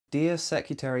Dear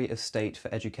Secretary of State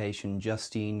for Education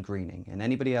Justine Greening, and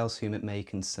anybody else whom it may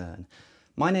concern,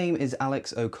 my name is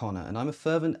Alex O'Connor, and I'm a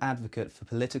fervent advocate for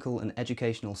political and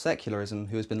educational secularism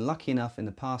who has been lucky enough in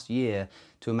the past year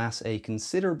to amass a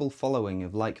considerable following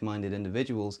of like-minded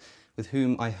individuals with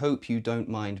whom I hope you don't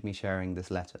mind me sharing this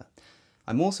letter.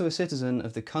 I'm also a citizen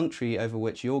of the country over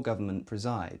which your government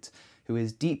presides, who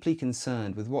is deeply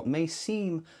concerned with what may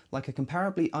seem like a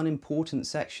comparably unimportant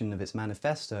section of its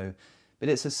manifesto, but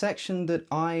it's a section that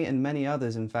I and many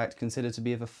others in fact consider to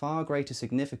be of a far greater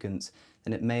significance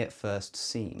than it may at first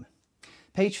seem.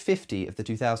 Page 50 of the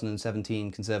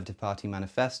 2017 Conservative Party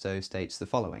manifesto states the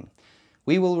following: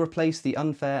 "We will replace the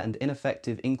unfair and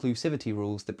ineffective inclusivity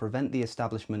rules that prevent the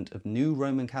establishment of new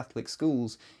Roman Catholic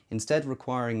schools, instead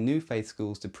requiring new faith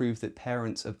schools to prove that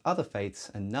parents of other faiths,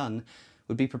 and none,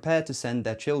 would be prepared to send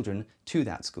their children to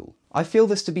that school." I feel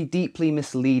this to be deeply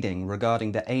misleading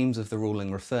regarding the aims of the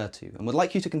ruling referred to, and would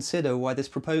like you to consider why this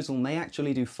proposal may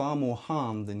actually do far more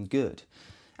harm than good.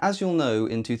 As you'll know,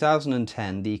 in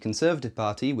 2010, the Conservative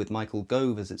Party, with Michael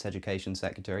Gove as its Education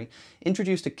Secretary,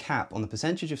 introduced a cap on the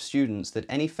percentage of students that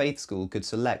any faith school could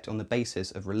select on the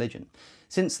basis of religion.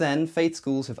 Since then, faith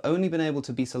schools have only been able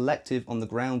to be selective on the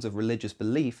grounds of religious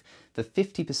belief for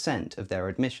 50% of their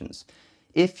admissions.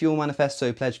 If your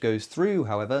manifesto pledge goes through,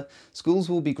 however, schools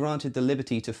will be granted the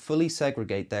liberty to fully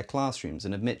segregate their classrooms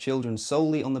and admit children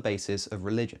solely on the basis of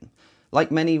religion. Like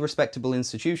many respectable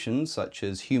institutions, such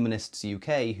as Humanists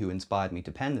UK, who inspired me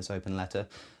to pen this open letter,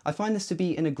 I find this to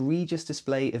be an egregious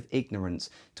display of ignorance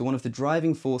to one of the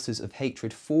driving forces of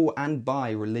hatred for and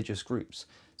by religious groups: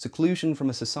 seclusion from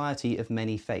a society of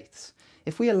many faiths.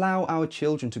 If we allow our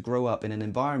children to grow up in an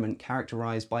environment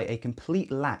characterised by a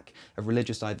complete lack of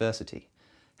religious diversity,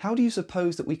 how do you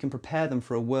suppose that we can prepare them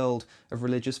for a world of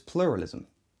religious pluralism?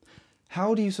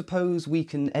 How do you suppose we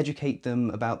can educate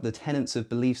them about the tenets of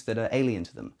beliefs that are alien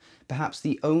to them? Perhaps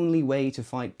the only way to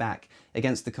fight back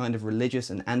against the kind of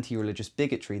religious and anti-religious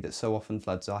bigotry that so often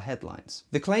floods our headlines.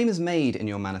 The claim is made in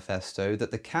your manifesto that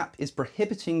the cap is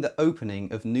prohibiting the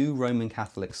opening of new Roman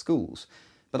Catholic schools,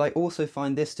 but I also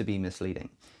find this to be misleading.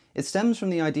 It stems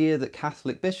from the idea that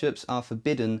Catholic bishops are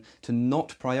forbidden to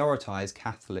not prioritise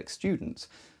Catholic students.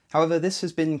 However, this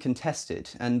has been contested,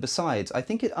 and besides, I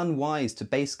think it unwise to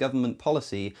base government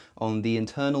policy on the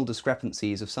internal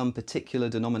discrepancies of some particular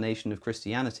denomination of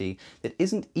Christianity that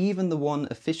isn't even the one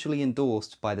officially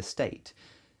endorsed by the state.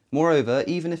 Moreover,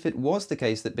 even if it was the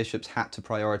case that bishops had to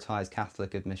prioritise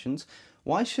Catholic admissions,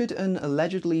 why should an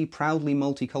allegedly proudly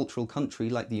multicultural country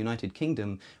like the United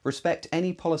Kingdom respect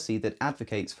any policy that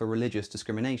advocates for religious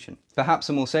discrimination? Perhaps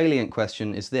a more salient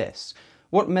question is this: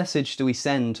 what message do we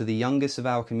send to the youngest of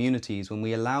our communities when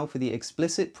we allow for the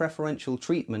explicit preferential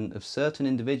treatment of certain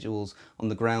individuals on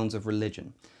the grounds of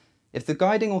religion? If the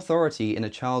guiding authority in a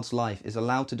child's life is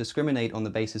allowed to discriminate on the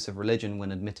basis of religion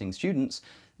when admitting students,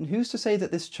 then who's to say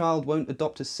that this child won't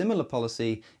adopt a similar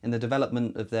policy in the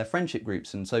development of their friendship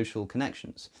groups and social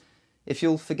connections? If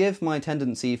you'll forgive my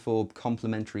tendency for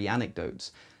complimentary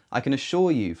anecdotes, I can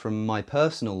assure you from my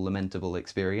personal lamentable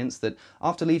experience that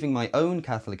after leaving my own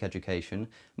Catholic education,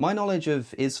 my knowledge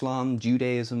of Islam,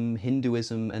 Judaism,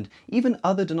 Hinduism, and even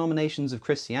other denominations of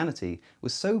Christianity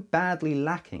was so badly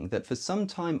lacking that for some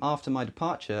time after my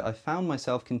departure I found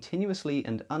myself continuously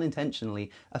and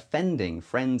unintentionally offending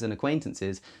friends and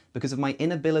acquaintances because of my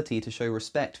inability to show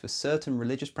respect for certain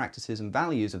religious practices and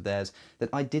values of theirs that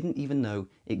I didn't even know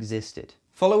existed.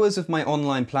 Followers of my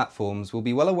online platforms will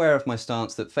be well aware of my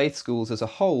stance that faith schools as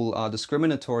a whole are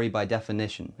discriminatory by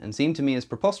definition, and seem to me as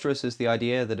preposterous as the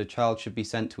idea that a child should be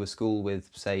sent to a school with,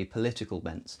 say, political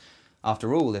bents.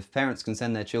 After all, if parents can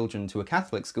send their children to a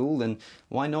Catholic school, then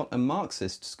why not a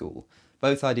Marxist school?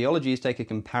 Both ideologies take a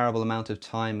comparable amount of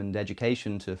time and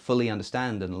education to fully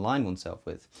understand and align oneself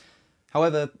with.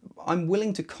 However, I'm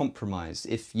willing to compromise,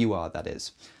 if you are, that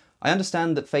is. I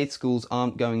understand that faith schools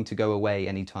aren't going to go away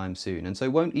anytime soon, and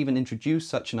so won't even introduce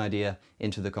such an idea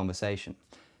into the conversation.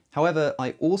 However,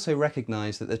 I also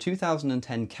recognise that the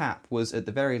 2010 cap was at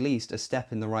the very least a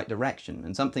step in the right direction,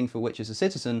 and something for which as a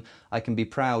citizen I can be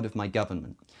proud of my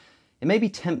government. It may be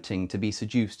tempting to be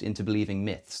seduced into believing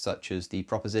myths, such as the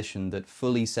proposition that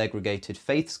fully segregated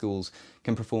faith schools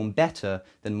can perform better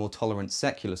than more tolerant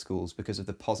secular schools because of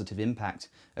the positive impact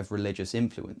of religious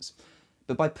influence.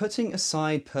 But by putting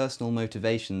aside personal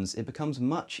motivations, it becomes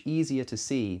much easier to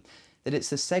see that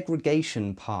it's the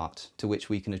segregation part to which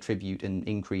we can attribute an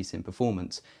increase in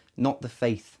performance, not the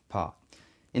faith part.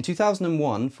 In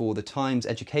 2001, for the Times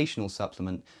educational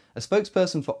supplement, a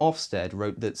spokesperson for Ofsted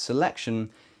wrote that selection,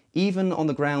 even on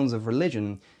the grounds of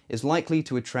religion, is likely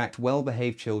to attract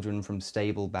well-behaved children from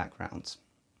stable backgrounds.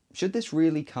 Should this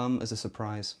really come as a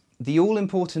surprise? The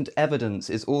all-important evidence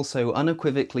is also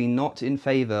unequivocally not in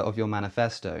favour of your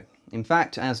manifesto. In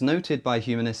fact, as noted by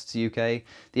Humanists UK,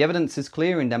 the evidence is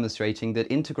clear in demonstrating that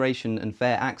integration and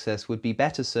fair access would be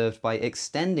better served by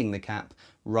extending the cap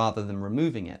rather than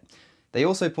removing it. They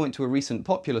also point to a recent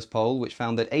Populus poll which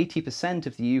found that 80%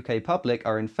 of the UK public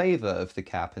are in favour of the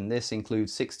cap, and this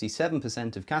includes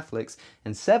 67% of Catholics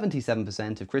and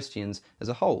 77% of Christians as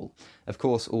a whole. Of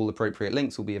course, all appropriate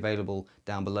links will be available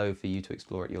down below for you to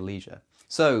explore at your leisure.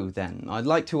 So then, I'd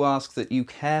like to ask that you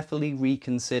carefully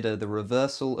reconsider the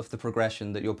reversal of the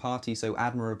progression that your party so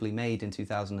admirably made in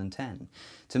 2010.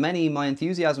 To many, my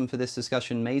enthusiasm for this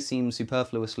discussion may seem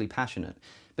superfluously passionate,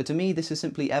 but to me this is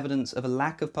simply evidence of a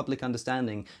lack of public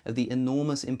understanding of the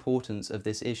enormous importance of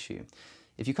this issue.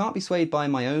 If you can't be swayed by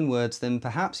my own words, then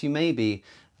perhaps you may be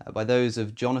by those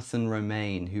of Jonathan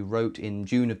Romaine, who wrote in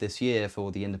June of this year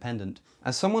for The Independent.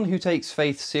 As someone who takes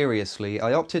faith seriously,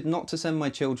 I opted not to send my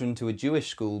children to a Jewish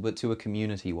school but to a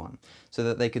community one, so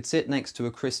that they could sit next to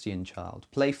a Christian child,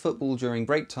 play football during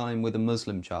break time with a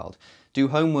Muslim child, do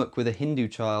homework with a Hindu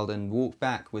child and walk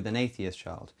back with an atheist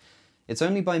child. It's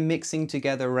only by mixing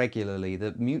together regularly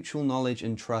that mutual knowledge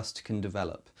and trust can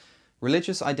develop.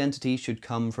 Religious identity should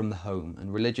come from the home,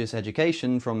 and religious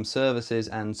education from services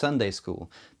and Sunday school,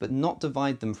 but not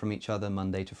divide them from each other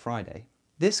Monday to Friday.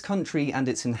 This country and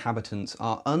its inhabitants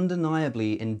are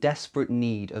undeniably in desperate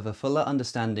need of a fuller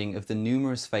understanding of the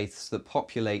numerous faiths that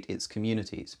populate its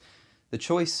communities. The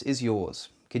choice is yours.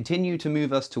 Continue to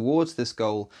move us towards this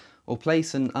goal, or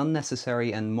place an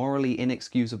unnecessary and morally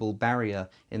inexcusable barrier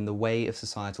in the way of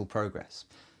societal progress.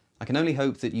 I can only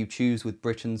hope that you choose with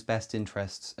Britain's best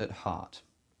interests at heart.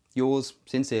 Yours,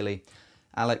 sincerely,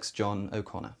 Alex John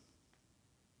O'Connor.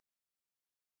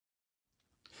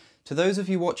 To those of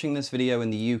you watching this video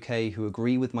in the UK who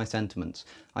agree with my sentiments,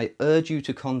 I urge you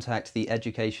to contact the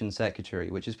Education Secretary,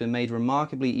 which has been made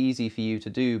remarkably easy for you to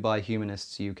do by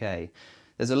Humanists UK.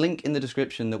 There's a link in the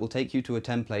description that will take you to a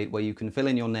template where you can fill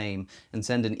in your name and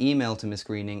send an email to Miss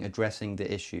Greening addressing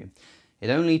the issue. It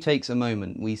only takes a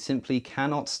moment. We simply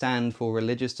cannot stand for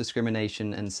religious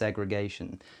discrimination and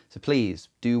segregation. So please,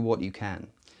 do what you can.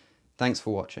 Thanks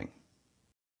for watching.